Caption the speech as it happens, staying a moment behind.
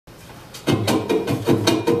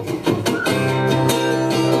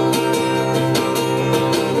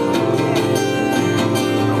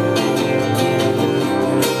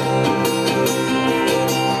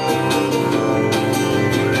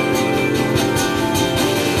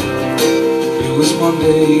was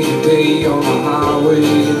Monday, a day on the highway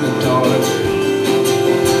in the dark,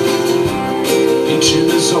 each in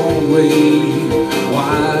his own way,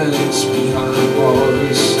 winds behind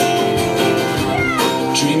bars,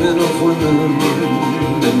 dreaming of women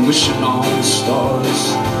and wishing on stars.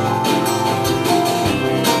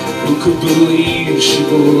 Who could believe she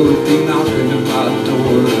would be knocking at my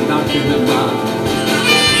door, knocking at my door?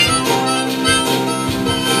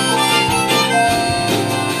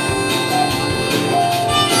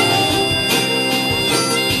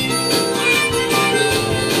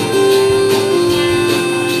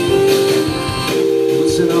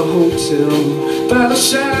 In a hotel by the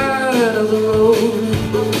side of the road,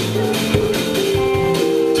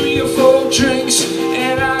 3 or 4 drinks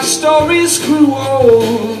and our stories grew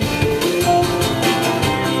old.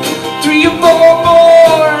 3 or 4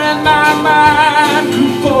 more and my mind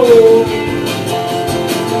grew bold.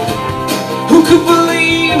 Who could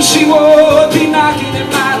believe she would be knocking at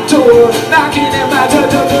my door, knocking at my door?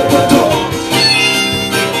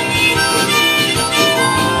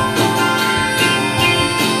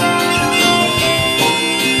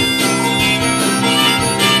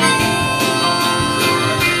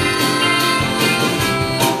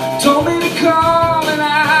 Told me to come and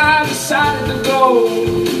I decided to go.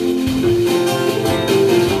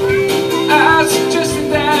 I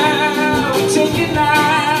suggested that I would take it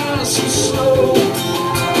nice and slow.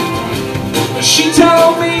 She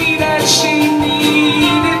told me that she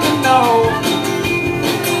needed to know.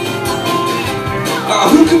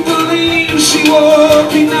 Who could believe she would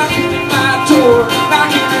be knocking at my door,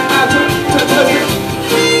 knocking at my door?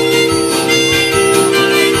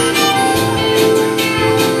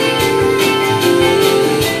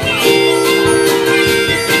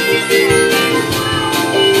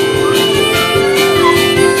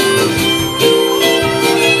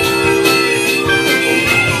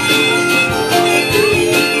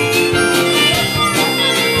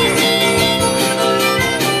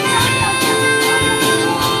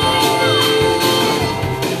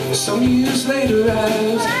 Some years later,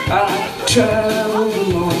 as I traveled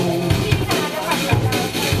alone,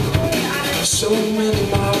 so many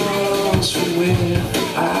miles from where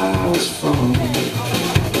I was from,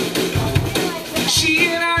 she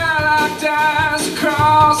and I locked eyes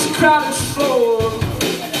across the crowded floor.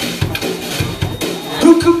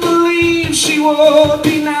 Who could believe she would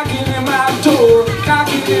be knocking at my door,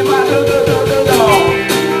 knocking at my door?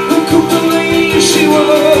 Who could believe she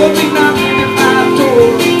would be knocking at my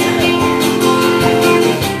door?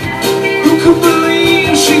 Who could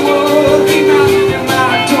believe she would be knocking at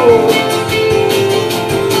my door?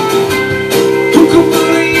 Who could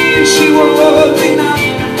believe she would be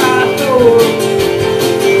knocking at my door?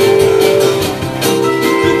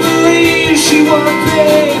 Who could believe she would be,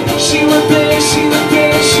 she would be, she would be,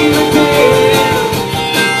 she would be?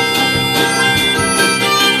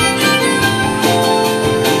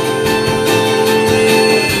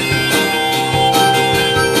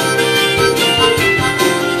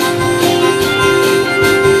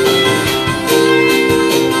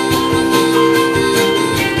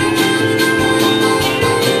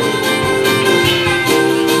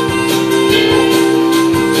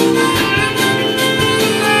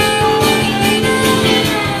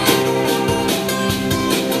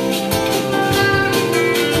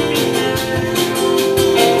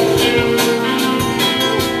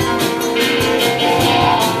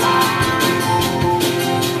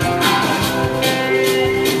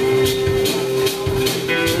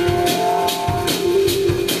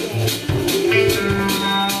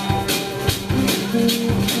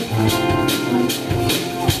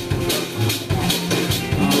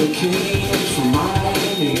 I came from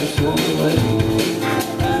Miami, FLA,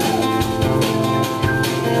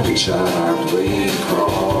 hitchhiked way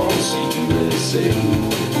across the USA.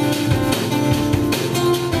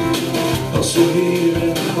 Hustle here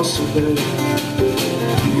and hustle there,